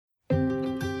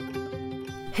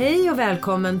Hej och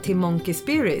välkommen till Monkey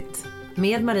Spirit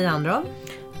med Marie Androv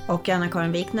och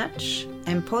Anna-Karin Wiknertz.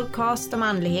 En podcast om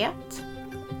andlighet,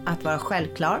 att vara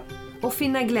självklar och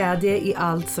finna glädje i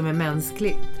allt som är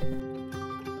mänskligt.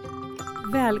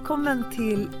 Välkommen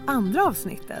till andra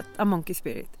avsnittet av Monkey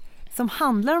Spirit som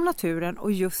handlar om naturen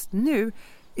och just nu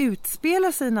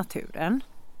utspelar sig i naturen.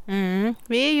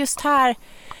 Vi är just här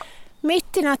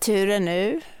mitt i naturen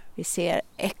nu. Vi ser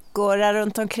ekorrar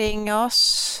runt omkring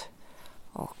oss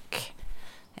och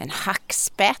en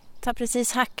hackspett har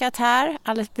precis hackat här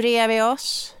alldeles bredvid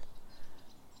oss.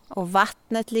 Och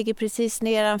vattnet ligger precis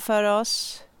nedanför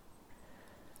oss.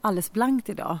 Alldeles blankt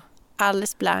idag.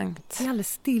 Alldeles blankt. Det är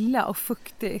alldeles stilla och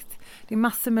fuktigt. Det är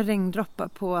massor med regndroppar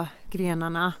på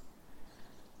grenarna.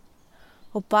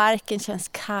 Och barken känns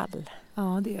kall.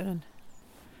 Ja, det gör den.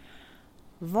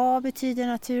 Vad betyder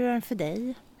naturen för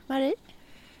dig, Marie?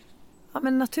 Ja,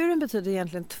 men naturen betyder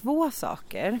egentligen två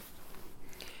saker.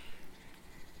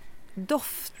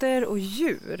 Dofter och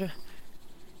djur.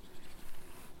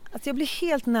 Att jag blir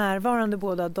helt närvarande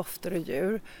både av dofter och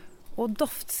djur. Och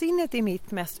doftsinnet är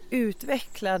mitt mest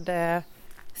utvecklade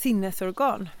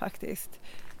sinnesorgan faktiskt.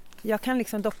 Jag kan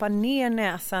liksom doppa ner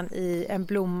näsan i en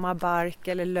blomma, bark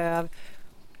eller löv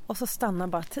och så stannar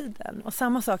bara tiden. Och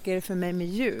samma sak är det för mig med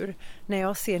djur. När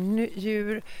jag ser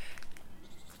djur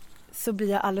så blir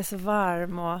jag alldeles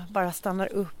varm och bara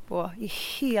stannar upp och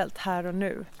är helt här och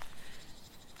nu.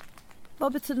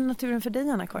 Vad betyder naturen för dig,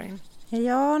 Anna-Karin?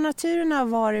 Ja, naturen har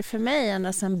varit för mig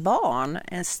ända sedan barn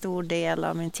en stor del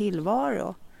av min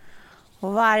tillvaro.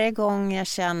 Och varje gång jag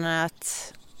känner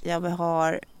att jag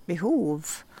har behov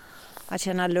att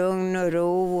känna lugn och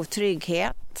ro och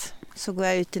trygghet så går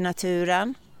jag ut i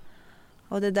naturen.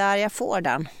 Och det är där jag får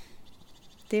den.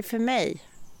 Det är för mig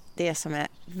det som är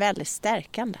väldigt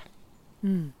stärkande.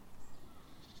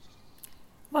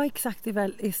 Vad exakt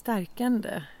är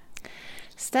stärkande?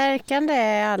 Stärkande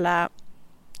är alla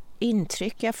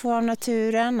intryck jag får av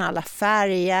naturen, alla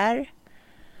färger,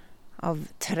 av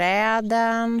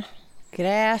träden,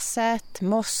 gräset,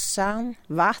 mossan,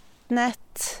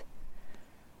 vattnet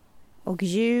och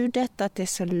ljudet, att det är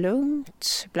så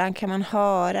lugnt. Ibland kan man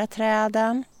höra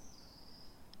träden.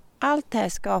 Allt det här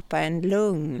skapar en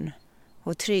lugn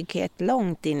och trygghet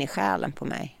långt in i själen på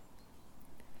mig.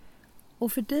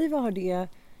 Och för dig, vad har det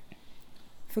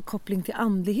för koppling till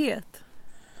andlighet?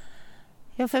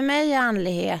 Ja, för mig är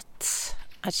andlighet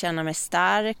att känna mig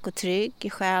stark och trygg i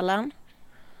själen.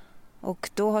 Och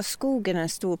då har skogen en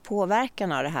stor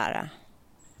påverkan av det här.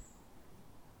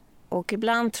 Och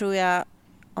ibland tror jag,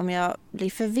 om jag blir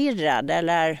förvirrad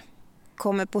eller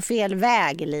kommer på fel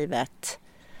väg i livet,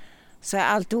 så har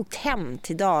jag alltid åkt hem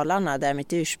till Dalarna där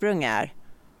mitt ursprung är.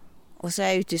 Och så är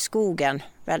jag ute i skogen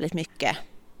väldigt mycket.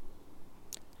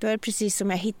 Då är det precis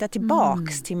som jag hittar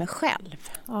tillbaks till mig själv.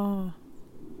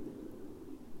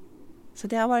 Så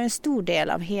det har varit en stor del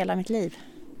av hela mitt liv.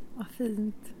 Vad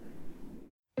fint.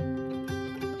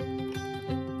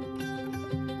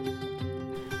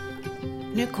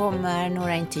 Nu kommer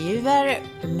några intervjuer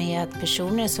med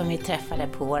personer som vi träffade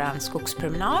på vår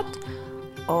skogspromenad.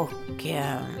 Och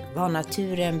vad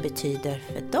naturen betyder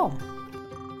för dem.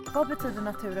 Vad betyder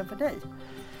naturen för dig?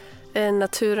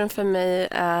 Naturen för mig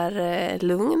är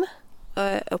lugn,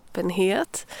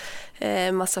 öppenhet,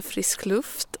 massa frisk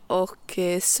luft och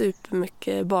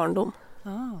supermycket barndom.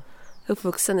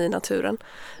 Uppvuxen i naturen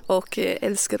och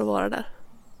älskar att vara där.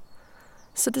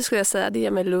 Så det skulle jag säga, det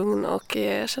ger mig lugn och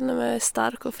jag känner mig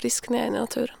stark och frisk när jag är i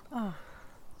naturen.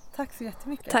 Tack så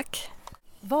jättemycket. Tack.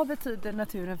 Vad betyder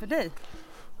naturen för dig?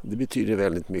 Det betyder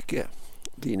väldigt mycket.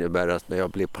 Det innebär att när jag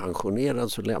blev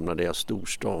pensionerad så lämnade jag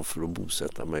storstan för att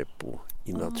bosätta mig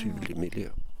i naturlig miljö.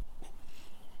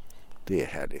 Det är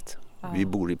härligt. Vi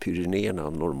bor i Pyrenéerna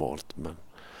normalt, men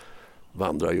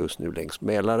vandrar just nu längs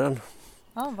Mälaren.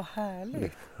 Vad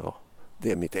härligt. Ja,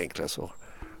 det är mitt enkla svar.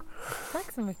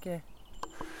 Tack så mycket.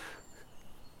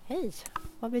 Hej,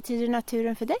 vad betyder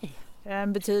naturen för dig?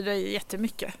 Den betyder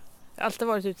jättemycket. Jag har alltid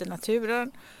varit ute i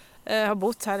naturen. Har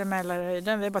bott här i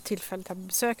Mälarhöjden. Vi är bara tillfälligt här på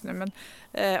besök nu.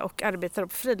 Och arbetar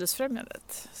på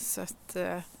Friluftsfrämjandet. Så att,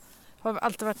 har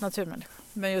alltid varit naturmänniska.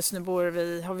 Men just nu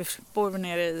bor vi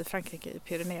nere i Frankrike i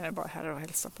Pyrenéerna bara här och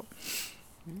hälsar på.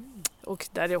 Och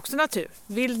där är också natur.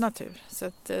 Vild natur. Så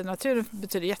att naturen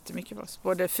betyder jättemycket för oss.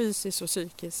 Både fysiskt och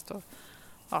psykiskt. Och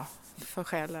för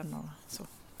själen och så.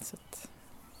 Så att,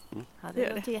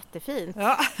 det låter jättefint.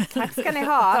 Ja. Tack ska ni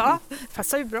ha. Ja,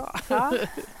 passar ju bra. Ja.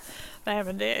 Nej,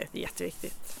 men det är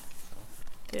jätteviktigt.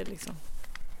 Det är liksom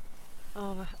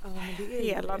det är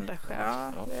helande.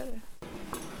 Ja, det är det.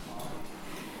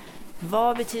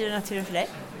 Vad betyder naturen för dig?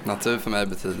 Natur för mig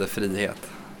betyder frihet.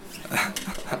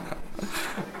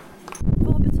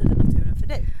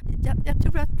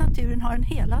 den har en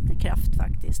helande kraft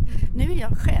faktiskt. Nu är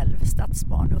jag själv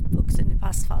stadsbarn, uppvuxen på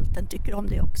asfalten, tycker om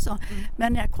det också.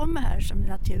 Men när jag kommer här som i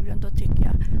naturen, då tycker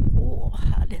jag,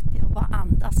 härligt, jag bara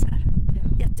andas här.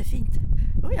 Jättefint.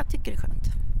 Och jag tycker det är skönt.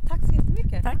 Tack så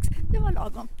jättemycket. Tack, det var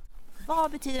lagom.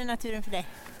 Vad betyder naturen för dig?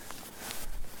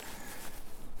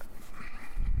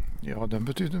 Ja, den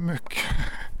betyder mycket.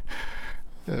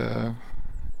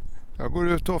 Jag går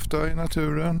ut ofta i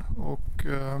naturen och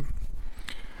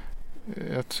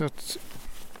ett sätt,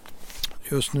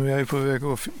 just nu är jag på väg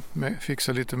att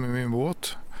fixa lite med min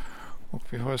båt och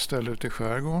vi har ett ställe ute i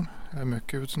skärgården. Jag är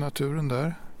mycket ute i naturen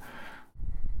där.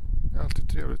 Det är alltid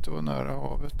trevligt att vara nära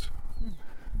havet.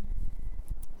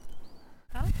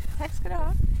 Ja, tack ska du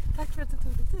ha. Tack för att du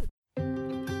tog dig tid.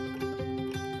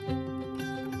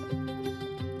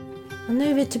 Och nu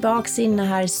är vi tillbaka inne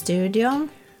här i studion.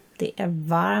 Det är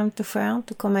varmt och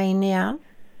skönt att komma in igen.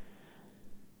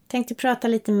 Tänkte prata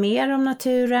lite mer om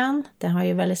naturen. Den har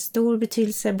ju väldigt stor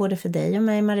betydelse både för dig och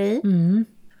mig, Marie.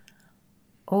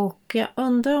 Och jag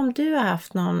undrar om du har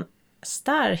haft någon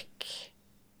stark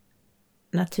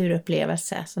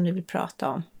naturupplevelse som du vill prata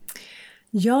om.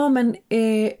 Ja, men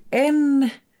en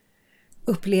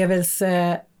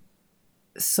upplevelse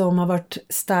som har varit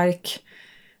stark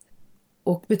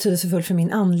och betydelsefull för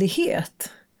min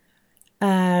andlighet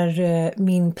är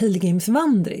min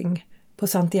pilgrimsvandring på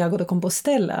Santiago de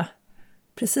Compostela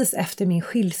precis efter min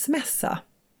skilsmässa.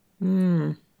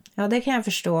 Ja, det kan jag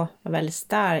förstå var väldigt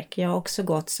stark. Jag har också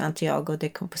gått Santiago de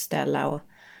Compostela och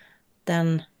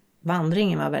den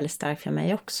vandringen var väldigt stark för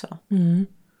mig också.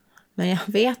 Men jag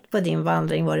vet på din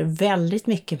vandring var det väldigt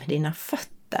mycket med dina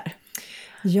fötter.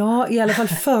 Ja, i alla fall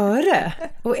före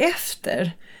och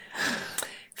efter.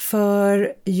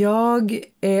 För jag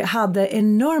hade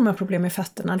enorma problem med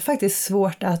fötterna. Det hade faktiskt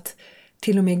svårt att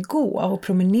till och med gå och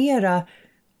promenera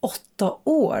 8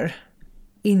 år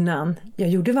innan jag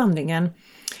gjorde vandringen.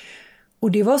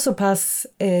 Och det var så pass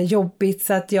jobbigt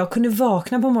så att jag kunde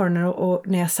vakna på morgonen och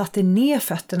när jag satte ner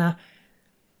fötterna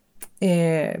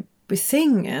i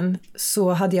sängen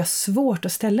så hade jag svårt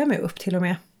att ställa mig upp till och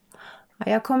med.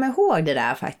 Ja, jag kommer ihåg det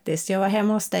där faktiskt. Jag var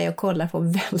hemma hos dig och kollade på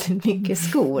väldigt mycket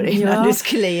skor innan du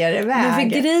skulle ge dig iväg. Men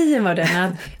för grejen var den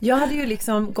att jag hade ju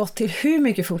liksom gått till hur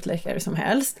mycket fotläkare som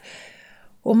helst.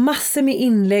 Och massor med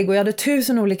inlägg och jag hade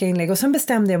 1000 olika inlägg. Och sen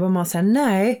bestämde jag bara säga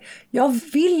nej, jag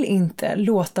vill inte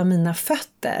låta mina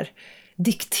fötter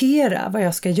diktera vad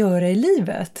jag ska göra i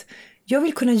livet. Jag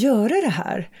vill kunna göra det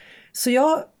här. Så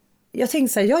jag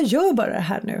tänkte så här, jag gör bara det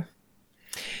här nu.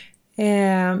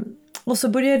 Och så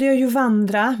började jag ju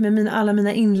vandra med alla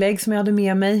mina inlägg som jag hade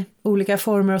med mig. Olika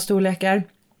former och storlekar.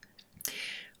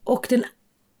 Och den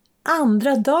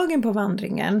andra dagen på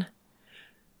vandringen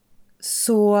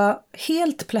så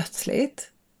helt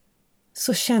plötsligt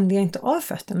så kände jag inte av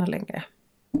fötterna längre.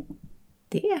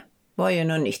 Det var ju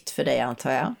något nytt för dig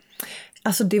antar jag.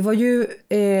 Alltså det var ju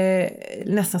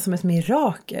nästan som ett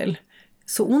mirakel.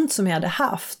 Så ont som jag hade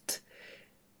haft.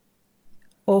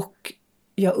 Och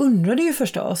jag undrade ju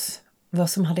förstås vad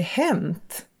som hade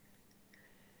hänt.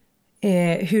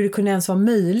 Hur det kunde ens vara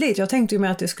möjligt. Jag tänkte ju mig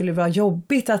att det skulle vara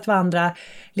jobbigt att vandra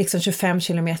liksom 25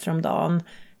 kilometer om dagen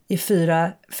i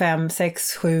 4, 5,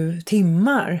 6, 7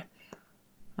 timmar.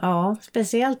 Ja,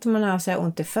 speciellt om man har så här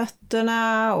ont i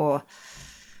fötterna och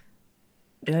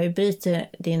du har ju brutit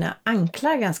dina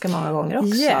anklar ganska många gånger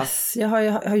också. Yes, jag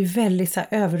har ju väldigt så här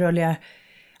överrörliga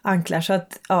anklar så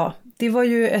att ja, det var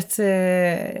ju ett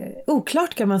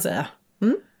oklart kan man säga.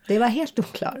 Det var helt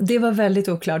oklart. Det var väldigt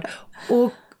oklart.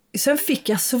 Och sen fick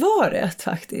jag svaret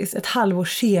faktiskt ett halvår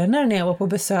senare när jag var på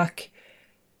besök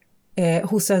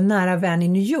hos en nära vän i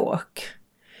New York.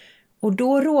 Och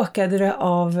då råkade det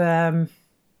av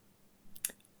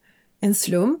en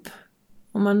slump,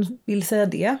 om man vill säga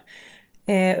det,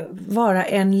 vara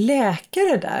en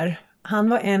läkare där. Han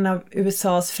var en av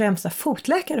USAs främsta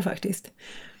fotläkare faktiskt.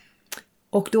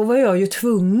 Och då var jag ju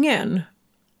tvungen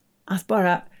att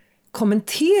bara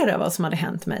kommentera vad som hade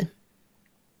hänt mig.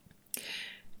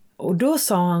 Och då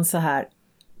sa han så här,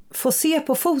 få se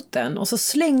på foten. Och så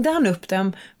slängde han upp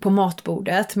den på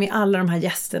matbordet med alla de här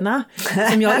gästerna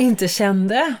som jag inte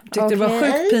kände. Tyckte det var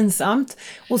sjukt pinsamt.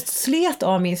 Och slet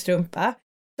av min strumpa.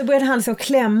 Så började han liksom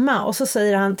klämma och så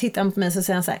säger han, tittar han på mig och så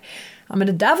säger han så här, ja men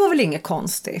det där var väl inget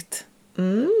konstigt.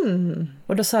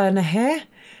 Och då sa jag,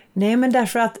 nej men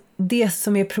därför att det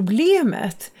som är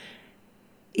problemet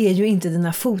är ju inte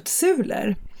dina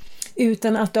fotsulor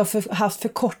utan att du har haft för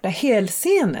korta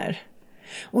hälsenor.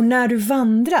 Och när du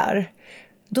vandrar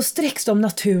då sträcks de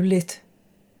naturligt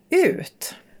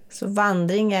ut. Så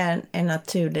vandring är en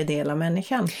naturlig del av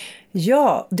människan?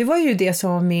 Ja, det var ju det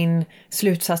som var min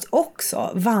slutsats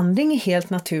också. Vandring är helt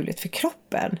naturligt för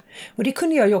kroppen. Och det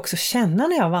kunde jag ju också känna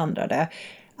när jag vandrade.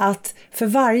 Att för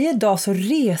varje dag så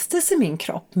reste sig min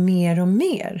kropp mer och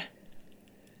mer.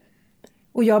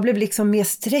 Och jag blev liksom mer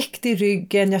sträckt i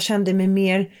ryggen. Jag kände mig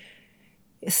mer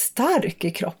stark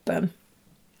i kroppen.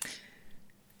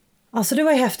 Alltså det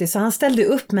var häftigt. Så han ställde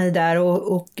upp mig där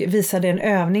och visade en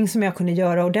övning som jag kunde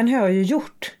göra. Och den har jag ju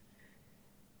gjort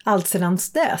allt sedan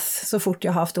dess. Så fort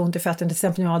jag har haft ont i fötterna, till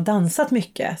exempel när jag har dansat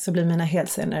mycket, så blir mina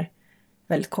hälsenor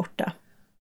väldigt korta.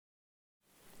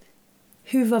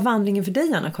 Hur var vandringen för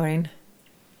dig, Anna-Karin?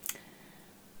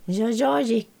 Ja, jag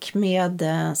gick med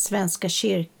Svenska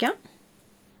kyrkan.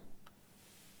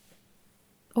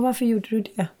 Och varför gjorde du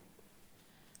det?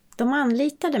 De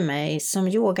anlitade mig som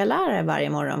yogalärare varje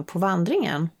morgon på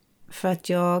vandringen. För att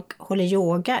jag håller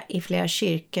yoga i flera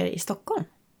kyrkor i Stockholm.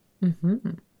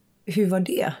 Mm-hmm. Hur var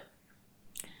det?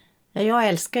 Ja, jag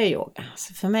älskar yoga.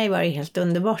 Så för mig var det helt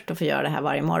underbart att få göra det här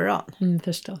varje morgon.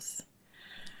 Förstås.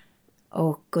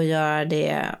 Och att göra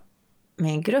det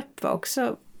med en grupp var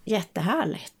också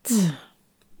jättehärligt.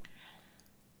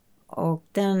 Och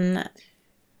den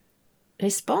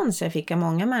respons jag fick av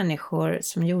många människor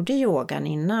som gjorde yogan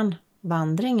innan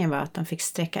vandringen var att de fick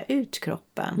sträcka ut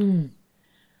kroppen.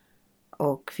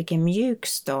 Och fick en mjuk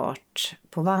start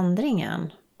på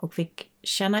vandringen. Och fick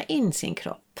känna in sin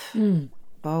kropp.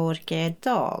 Vad orkar jag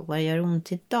idag? Vad gör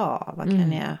ont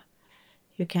idag?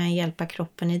 Hur kan jag hjälpa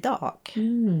kroppen idag?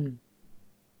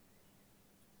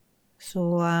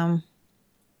 Så,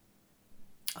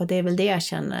 och det är väl det jag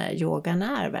känner yogan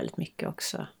är väldigt mycket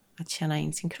också. Att känna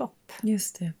in sin kropp.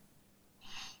 Just det.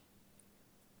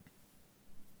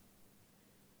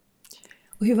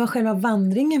 Och hur var själva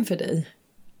vandringen för dig?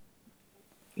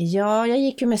 Ja, jag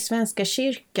gick ju med Svenska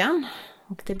kyrkan.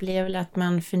 Och det blev väl att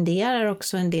man funderar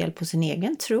också en del på sin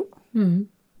egen tro.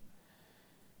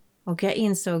 Och jag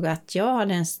insåg att jag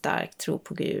hade en stark tro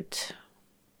på Gud.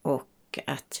 Och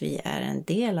att vi är en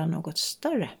del av något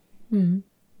större.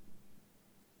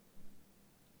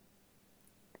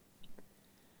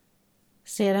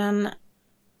 Sedan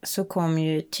så kom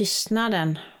ju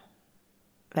tystnaden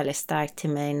väldigt starkt till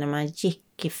mig när man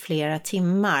gick i flera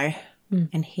timmar.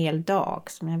 En hel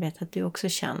dag, som jag vet att du också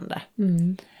kände.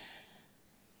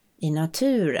 I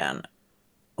naturen.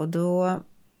 Och då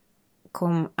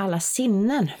kom alla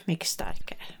sinnen mycket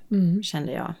starkare,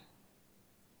 kände jag.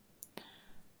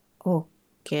 Och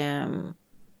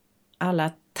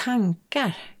alla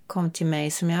tankar kom till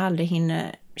mig som jag aldrig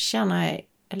hinner känna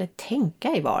eller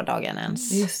tänka i vardagen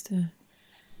ens. Just det.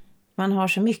 Man har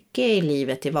så mycket i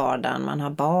livet i vardagen. Man har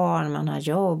barn, man har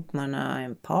jobb, man har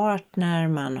en partner,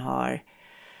 man har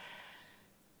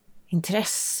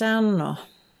intressen och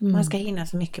man ska hinna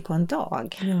så mycket på en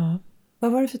dag. Ja.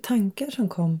 Vad var det för tankar som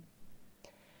kom?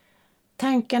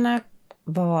 Tankarna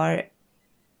var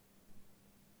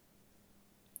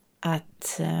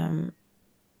att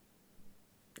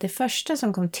det första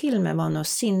som kom till mig var nog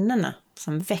sinnena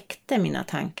som väckte mina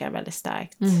tankar väldigt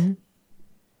starkt.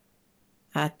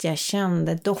 Att jag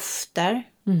kände dofter.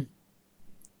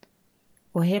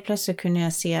 Och helt plötsligt kunde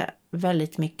jag se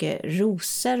väldigt mycket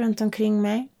rosor runt omkring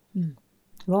mig.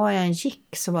 Var jag än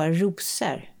gick så var det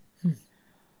rosor.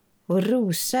 Och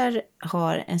rosor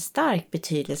har en stark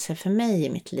betydelse för mig i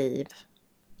mitt liv.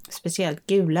 Speciellt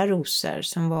gula rosor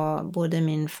som var både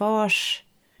min fars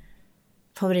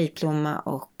favoritblomma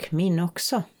och min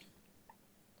också.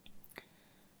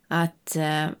 Att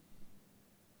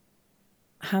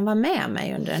han var med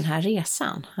mig under den här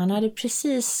resan. Han hade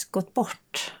precis gått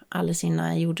bort alldeles innan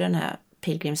jag gjorde den här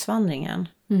pilgrimsvandringen.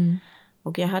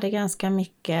 Och jag hade ganska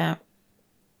mycket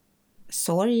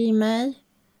sorg i mig.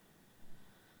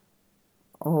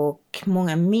 Och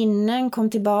många minnen kom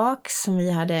tillbaka som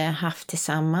vi hade haft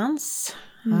tillsammans.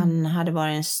 Han hade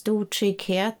varit en stor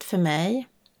trygghet för mig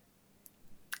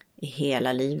i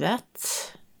hela livet.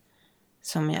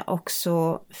 Som jag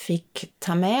också fick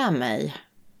ta med mig.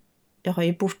 Jag har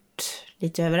ju bott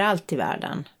lite överallt i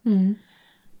världen.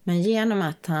 Men genom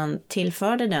att han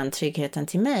tillförde den tryggheten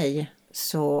till mig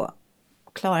så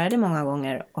klarade jag många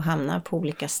gånger att hamna på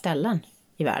olika ställen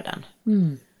i världen.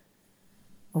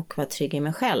 Och vara trygg i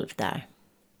mig själv där.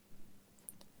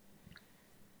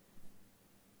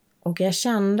 Och jag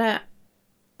kände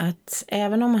att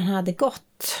även om han hade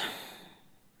gått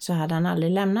så hade han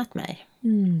aldrig lämnat mig.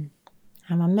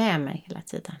 Han var med mig hela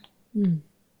tiden.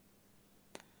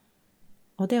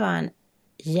 Och det var en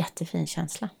jättefin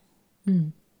känsla.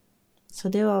 Så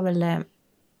det var väl det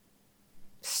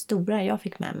stora jag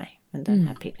fick med mig under den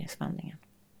här pilgrimsvandringen.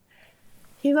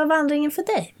 Hur var vandringen för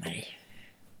dig, Marie?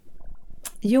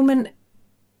 Jo, men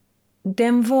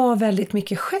den var väldigt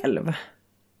mycket själv.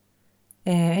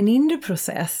 En inre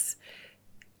process.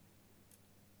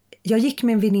 Jag gick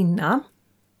med en väninna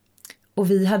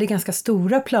och vi hade ganska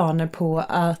stora planer på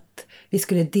att vi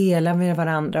skulle dela med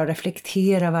varandra och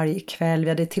reflektera varje kväll. Vi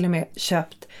hade till och med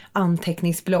köpt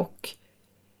anteckningsblock.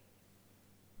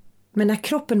 Men när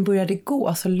kroppen började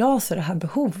gå så la sig det här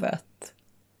behovet.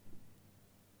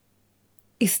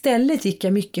 Istället gick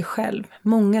jag mycket själv,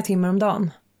 många timmar om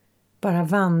dagen. Bara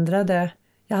vandrade.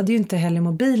 Jag hade ju inte heller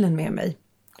mobilen med mig.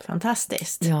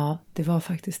 Fantastiskt. Ja, det var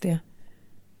faktiskt det.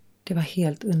 Det var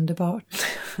helt underbart.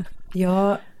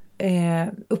 Jag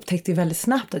upptäckte väldigt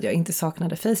snabbt att jag inte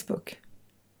saknade Facebook.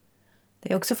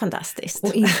 Det är också fantastiskt.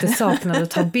 Och inte saknade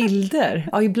att ta bilder.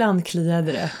 Ja, ibland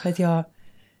kliade det. För att jag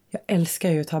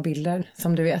älskar ju att ta bilder,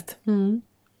 som du vet. Mm.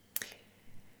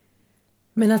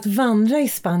 Men att vandra i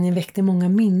Spanien väckte många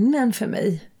minnen för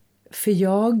mig. För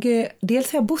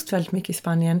dels har jag bott väldigt mycket i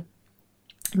Spanien.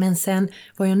 Men sen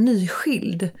var jag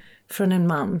nyskild från en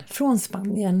man från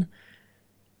Spanien.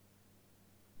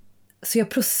 Så jag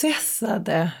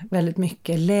processade väldigt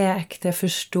mycket, läkte,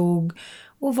 förstod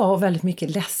och var väldigt mycket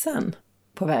ledsen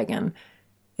på vägen.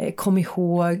 Kom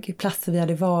ihåg platser vi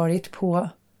hade varit på,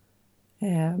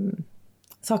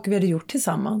 saker vi hade gjort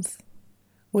tillsammans.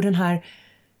 Och den här,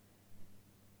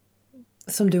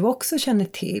 som du också känner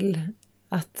till,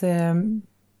 att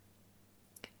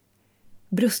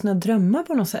brustna drömmar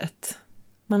på något sätt.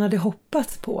 Man hade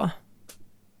hoppats på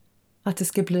att det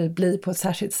skulle bli på ett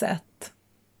särskilt sätt.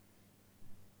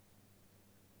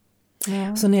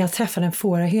 Ja. Så när jag träffade en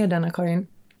fåraherde, Anna-Karin,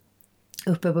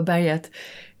 uppe på berget,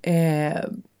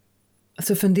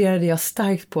 så funderade jag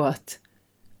starkt på att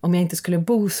om jag inte skulle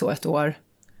bo så ett år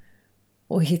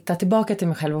och hitta tillbaka till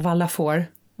mig själv och valla får.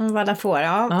 Valla får,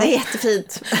 ja. Det är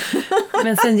jättefint.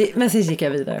 men sen gick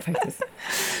jag vidare faktiskt.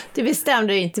 Du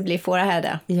bestämde dig inte bli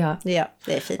fåraherde. Ja, det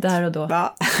är fint. Där och då.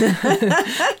 Ja.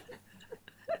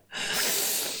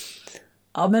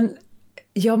 Ja, men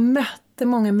jag mötte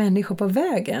många människor på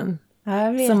vägen. Ja,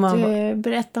 jag vet. Du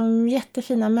berättar om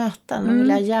jättefina möten. Och vill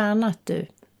jag gärna att du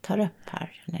tar upp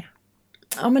här.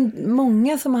 Ja, men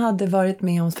många som hade varit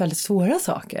med om väldigt svåra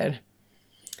saker.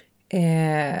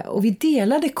 Och vi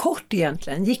delade kort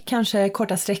egentligen. Gick kanske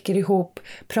korta sträckor ihop,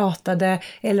 pratade.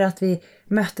 Eller att vi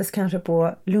möttes kanske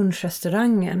på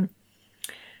lunchrestaurangen.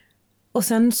 Och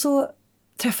sen så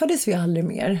träffades vi aldrig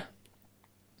mer.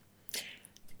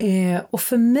 Och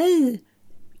för mig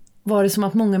var det som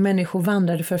att många människor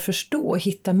vandrade för att förstå och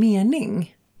hitta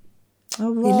mening i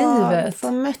livet.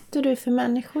 Vad mötte du för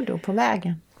människor då på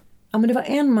vägen? Ja, men det var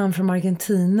en man från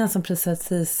Argentina som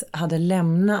precis hade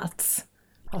lämnats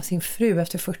av sin fru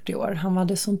efter 40 år. Han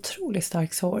hade så otroligt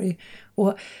stark sorg.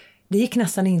 Och det gick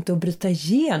nästan inte att bryta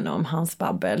igenom hans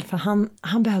babbel. För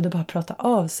han behövde bara prata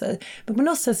av sig. Men på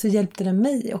något sätt så hjälpte det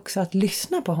mig också att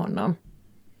lyssna på honom.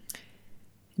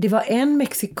 Det var en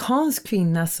mexikansk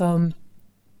kvinna som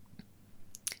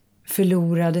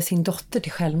förlorade sin dotter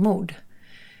till självmord.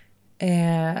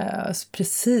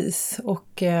 Precis.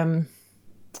 Och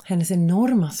hennes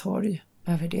enorma sorg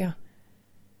över det.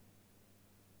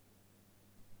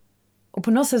 Och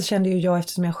på något sätt kände ju jag,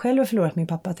 eftersom jag själv har förlorat min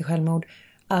pappa till självmord,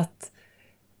 att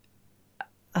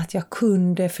jag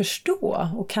kunde förstå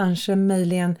och kanske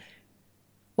möjligen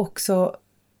också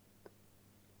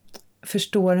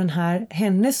förstå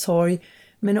hennes sorg,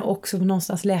 men också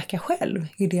någonstans läka själv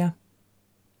i det.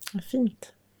 Vad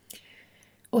fint.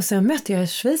 Och sen mötte jag ett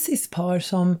schweiziskt par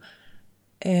som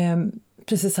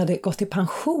precis hade gått i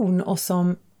pension och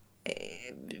som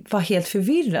var helt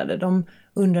förvirrade. De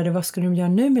undrade vad skulle de göra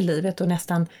nu med livet och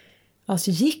nästan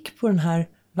gick på den här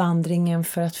vandringen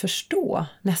för att förstå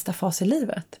nästa fas i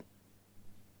livet.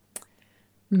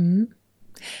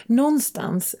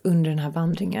 Någonstans under den här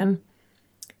vandringen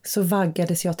så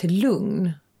vaggades jag till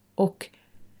lugn och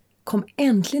kom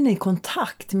äntligen i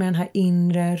kontakt med den här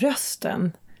inre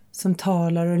rösten som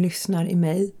talar och lyssnar i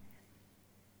mig.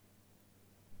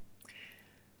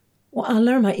 Och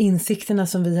alla de här insikterna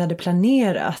som vi hade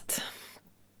planerat,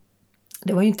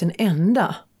 det var ju inte en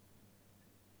enda.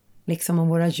 Liksom om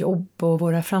våra jobb och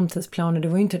våra framtidsplaner, det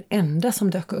var ju inte en enda som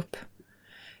dök upp.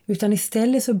 Utan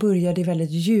istället så började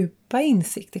väldigt djupa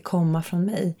insikter komma från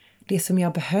mig. Det som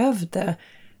jag behövde,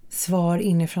 svar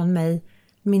inifrån mig,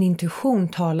 min intuition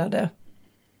talade.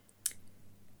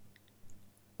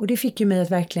 Och det fick ju mig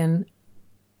att verkligen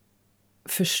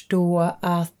förstå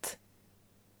att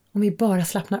om vi bara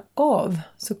slappnar av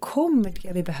så kommer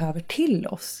det vi behöver till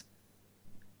oss.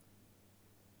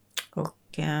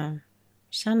 Och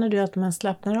känner du att man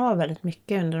slappnar av väldigt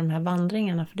mycket under de här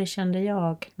vandringarna? För det kände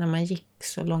jag när man gick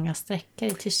så långa sträckor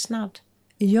i tystnad.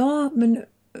 Ja, men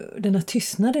den här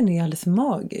tystnaden är alldeles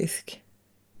magisk.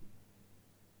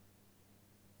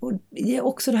 Och det är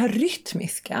också det här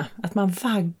rytmiska, att man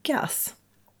vaggas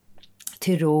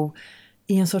till ro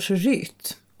i en sorts rytm.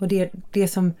 Och det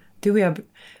som du och jag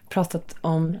pratat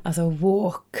om, alltså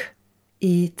walk,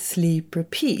 eat, sleep,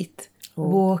 repeat.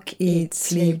 Walk, eat,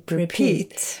 sleep,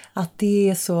 repeat. Att det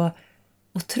är så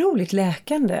otroligt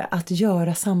läkande att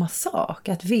göra samma sak.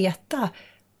 Att veta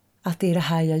att det är det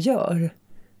här jag gör.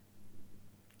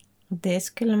 Det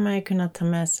skulle man ju kunna ta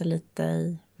med sig lite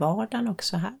i vardagen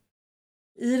också här.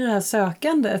 I det här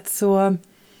sökandet så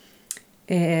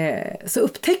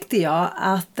upptäckte jag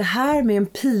att det här med en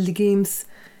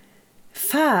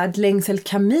pilgrimsfärd längs El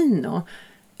Camino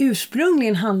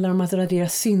ursprungligen handlar om att radera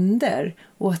synder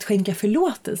och att skänka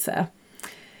förlåtelse.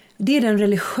 Det är den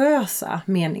religiösa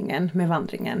meningen med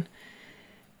vandringen.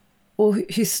 Och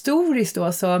historiskt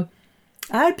då så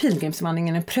är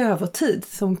pilgrimsvandringen en prövotid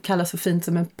som kallas så fint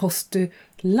som en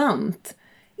postulant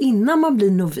innan man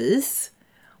blir novis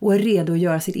och är redo att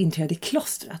göra sitt inträde i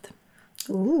klostret.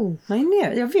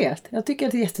 Nej, jag vet. Jag tycker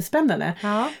att det är jättespännande.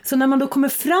 Ja. Så när man då kommer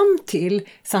fram till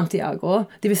Santiago,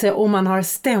 det vill säga om man har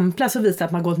stämplar så visar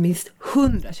att man gått minst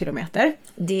 100 kilometer.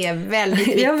 Det är väldigt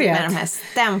viktigt med de här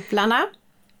stämplarna.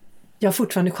 Jag har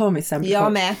fortfarande kommit stämplar.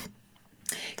 Jag med.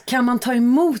 Kan man ta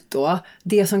emot då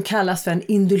det som kallas för en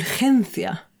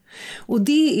indulgencia. Och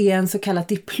det är en så kallat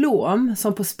diplom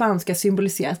som på spanska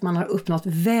symboliserar att man har uppnått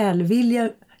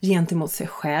välvilja gentemot sig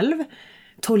själv,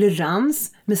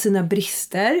 tolerans med sina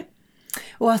brister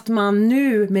och att man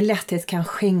nu med lätthet kan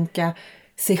skänka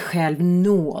sig själv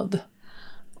nåd.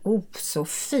 Så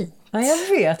fint. Ja,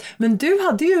 jag vet. Men du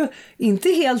hade ju inte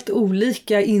helt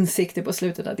olika insikter på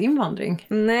slutet av din vandring.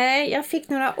 Nej, jag fick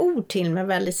några ord till mig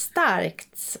väldigt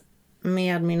starkt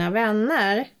med mina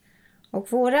vänner.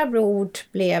 Och våra ord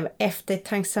blev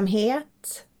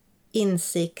eftertanksamhet,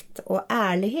 insikt och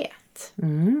ärlighet.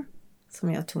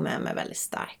 Som jag tog med mig väldigt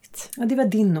starkt. Ja, det var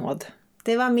din nåd.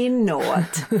 Det var min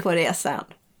nåd på resan.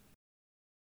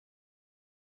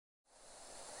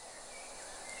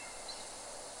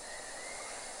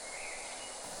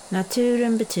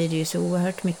 Naturen betyder ju så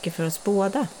oerhört mycket för oss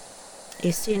båda.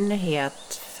 I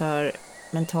synnerhet för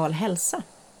mental hälsa.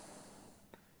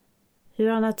 Hur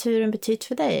har naturen betytt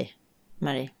för dig,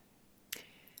 Marie?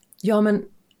 Ja, men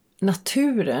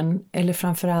naturen, eller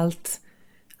framförallt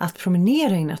att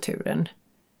promenera i naturen,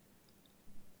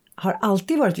 har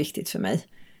alltid varit viktigt för mig.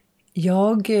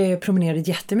 Jag promenerade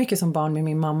jättemycket som barn med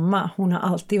min mamma. Hon har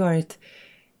alltid varit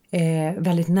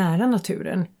väldigt nära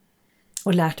naturen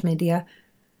och lärt mig det.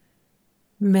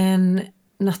 Men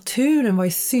naturen var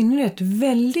i synnerhet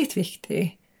väldigt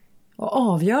viktig och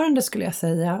avgörande skulle jag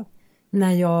säga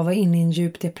när jag var inne i en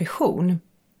djup depression.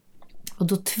 Och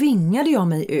då tvingade jag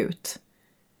mig ut.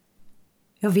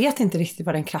 Jag vet inte riktigt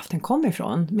var den kraften kom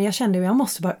ifrån, men jag kände att jag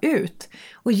måste bara ut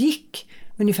och gick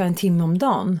ungefär 1 timme om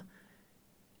dagen.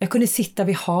 Jag kunde sitta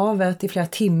vid havet i flera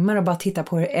timmar och bara titta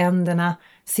på hur änderna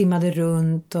simmade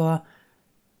runt och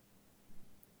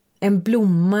en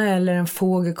blomma eller en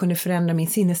fågel kunde förändra min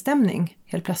sinnesstämning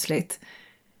helt plötsligt.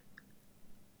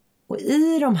 Och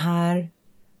i de här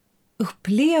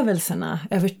upplevelserna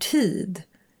över tid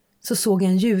så såg jag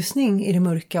en ljusning i det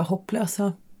mörka och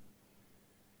hopplösa.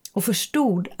 Och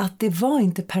förstod att det var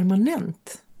inte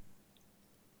permanent.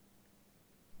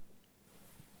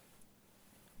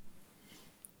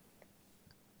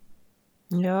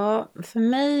 Ja, för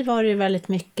mig var det väldigt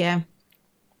mycket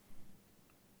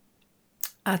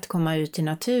att komma ut i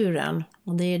naturen.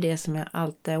 Och det är det som jag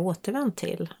alltid har återvänt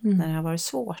till när det har varit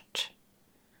svårt.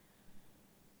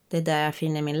 Det är där jag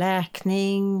finner min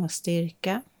läkning och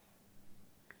styrka.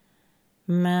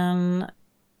 Men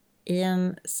i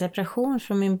en separation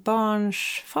från min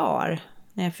barns far,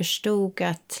 när jag förstod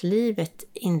att livet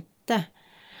inte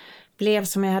blev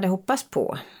som jag hade hoppats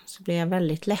på, så blev jag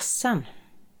väldigt ledsen.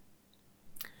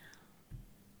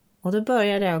 Och då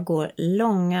började jag gå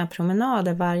långa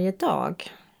promenader varje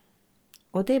dag.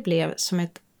 Och det blev som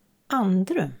ett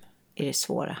andrum i det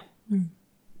svåra.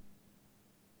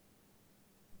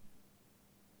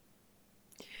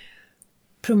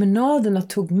 Promenaderna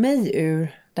tog mig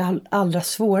ur den allra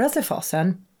svåraste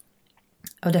fasen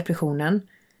av depressionen.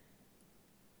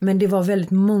 Men det var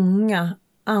väldigt många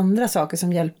andra saker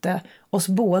som hjälpte oss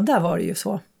båda, var det ju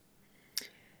så.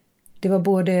 Det var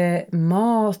både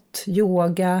mat,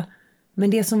 yoga, men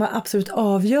det som var absolut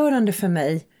avgörande för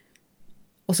mig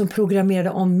och som programmerade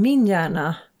om min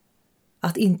hjärna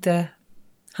att inte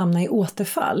hamna i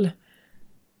återfall,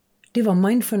 det var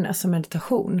mindfulness och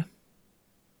meditation.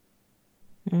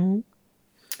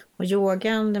 Och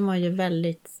yogan, den var ju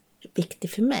väldigt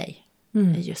viktig för mig.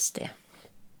 Just det.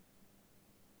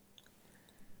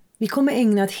 Vi kommer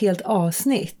ägna ett helt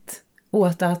avsnitt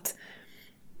åt att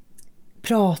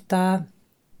prata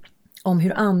om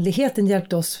hur andligheten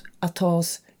hjälpte oss att ta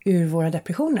oss ur våra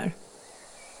depressioner.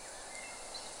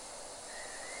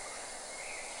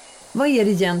 Vad är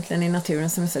det egentligen i naturen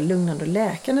som är så lugnande och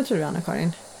läkande, tror du,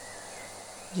 Anna-Karin?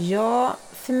 Ja,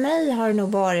 för mig har det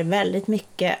nog varit väldigt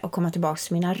mycket att komma tillbaka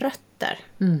till mina rötter.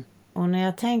 Och när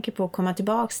jag tänker på att komma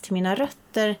tillbaka till mina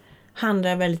rötter handlar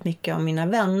det väldigt mycket om mina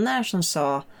vänner som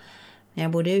sa när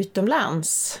jag bodde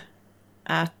utomlands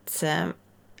att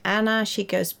Anna, she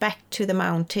goes back to the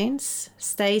mountains,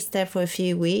 stays there for a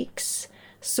few weeks,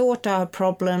 sort out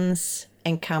problems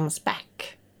and comes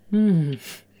back.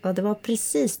 Och det var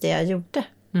precis det jag gjorde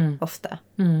ofta.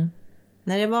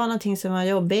 När det var någonting som var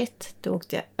jobbigt, då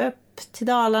åkte jag upp till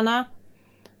Dalarna,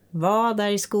 var där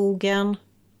i skogen,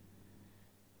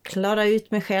 klarade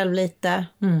ut mig själv lite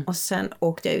och sen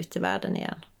åkte jag ut i världen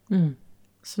igen.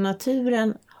 Så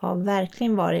naturen har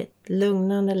verkligen varit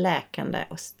lugnande, läkande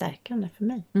och stärkande för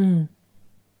mig.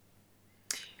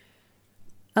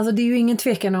 Alltså det är ju ingen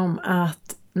tvekan om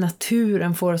att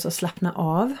naturen får oss att slappna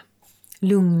av,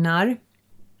 lugnar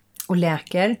och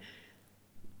läker.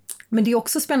 Men det är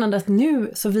också spännande att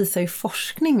nu så visar ju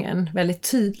forskningen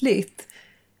väldigt tydligt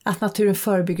att naturen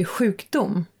förebygger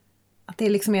sjukdom. Att det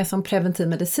liksom är som preventiv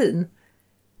medicin.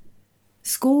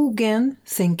 Skogen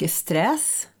sänker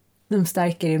stress, de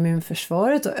stärker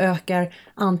immunförsvaret och ökar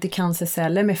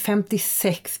anticancerceller med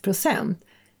 56%.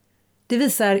 Det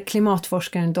visar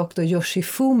klimatforskaren Dr.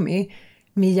 Yoshifumi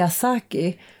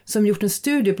Miyazaki som gjort en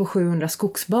studie på 700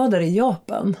 skogsbadare i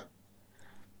Japan.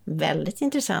 Väldigt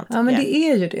intressant. Ja, men det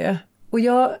är ju det. Och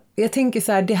jag tänker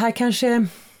så här, det här kanske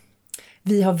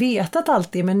vi har vetat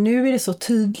alltid, men nu är det så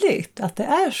tydligt att det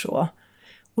är så.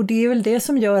 Och det är väl det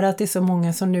som gör att det är så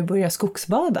många som nu börjar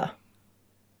skogsbada.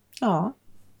 Ja,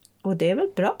 och det är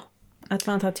väl bra att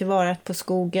man tar tillvara på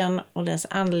skogen och dess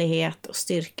andlighet och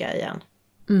styrka igen.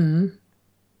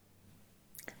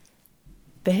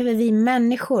 Behöver vi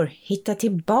människor hitta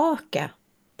tillbaka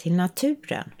till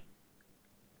naturen?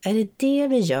 Är det det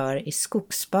vi gör i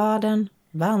skogsbaden,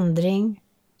 vandring,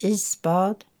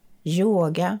 isbad,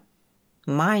 yoga,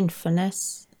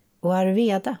 mindfulness och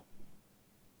ayurveda?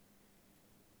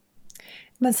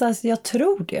 Men så alltså, jag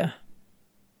tror det.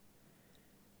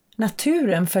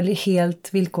 Naturen följer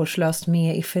helt villkorslöst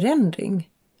med i förändring.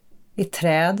 I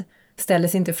träd ställer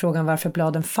sig inte frågan varför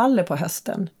bladen faller på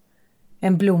hösten.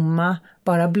 En blomma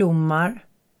bara blommar.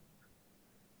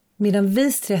 Medan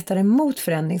vi stretar emot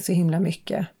förändring så himla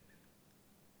mycket.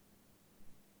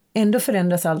 Ändå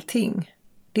förändras allting.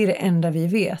 Det är det enda vi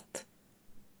vet.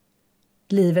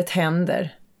 Livet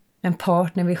händer. En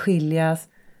partner vill skiljas.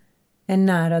 En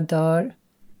nära dör.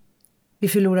 Vi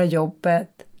förlorar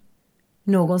jobbet.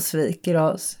 Någon sviker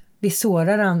oss. Vi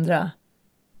sårar andra.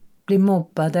 Blir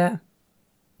mobbade.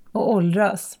 Och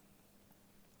åldras.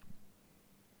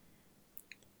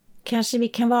 Kanske vi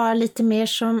kan vara lite mer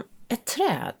som ett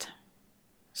träd.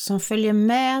 Som följer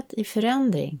med i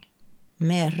förändring.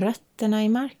 Med rötterna i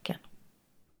marken.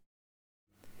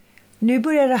 Nu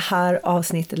börjar det här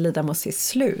avsnittet lida mot sitt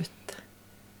slut.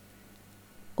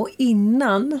 Och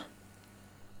innan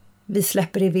vi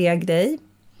släpper iväg dig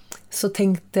så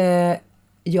tänkte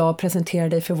jag presentera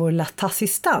dig för vår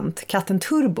lattassistent, katten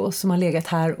Turbo, som har legat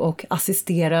här och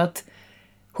assisterat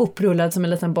hoprullad som en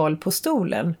liten boll på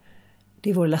stolen. Det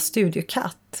är vår lilla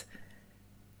studiokatt.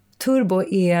 Turbo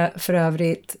är för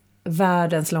övrigt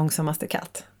världens långsammaste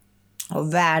katt.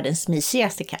 Och världens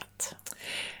mysigaste katt.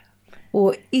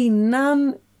 Och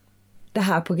innan det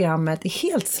här programmet är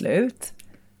helt slut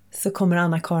så kommer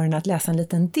Anna-Karin att läsa en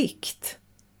liten dikt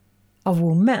av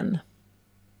Woman.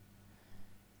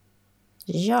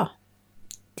 Ja,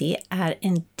 det är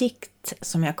en dikt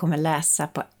som jag kommer läsa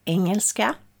på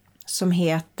engelska som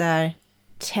heter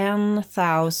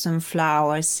 10,000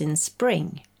 flowers in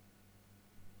spring.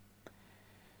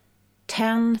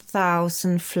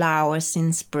 10,000 flowers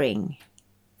in spring,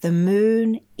 the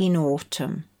moon in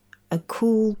autumn, a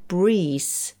cool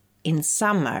breeze in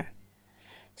summer,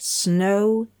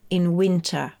 snow in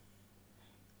winter.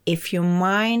 If your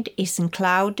mind isn't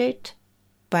clouded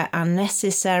by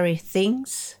unnecessary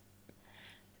things,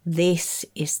 this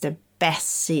is the best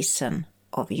season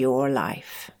of your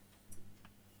life.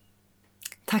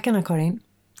 Tack Anna-Karin.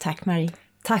 Tack Marie.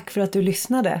 Tack för att du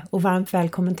lyssnade och varmt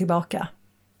välkommen tillbaka.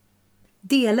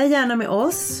 Dela gärna med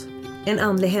oss en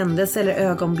andlig händelse eller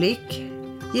ögonblick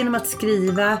genom att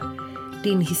skriva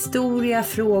din historia,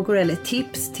 frågor eller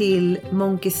tips till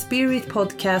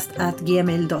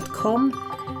monkeyspiritpodcast@gmail.com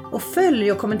och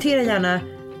följ och kommentera gärna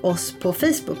oss på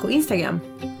Facebook och Instagram.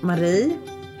 Marie,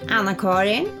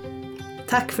 Anna-Karin.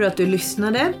 Tack för att du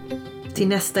lyssnade. Till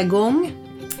nästa gång.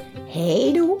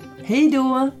 Hej då! Hej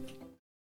då!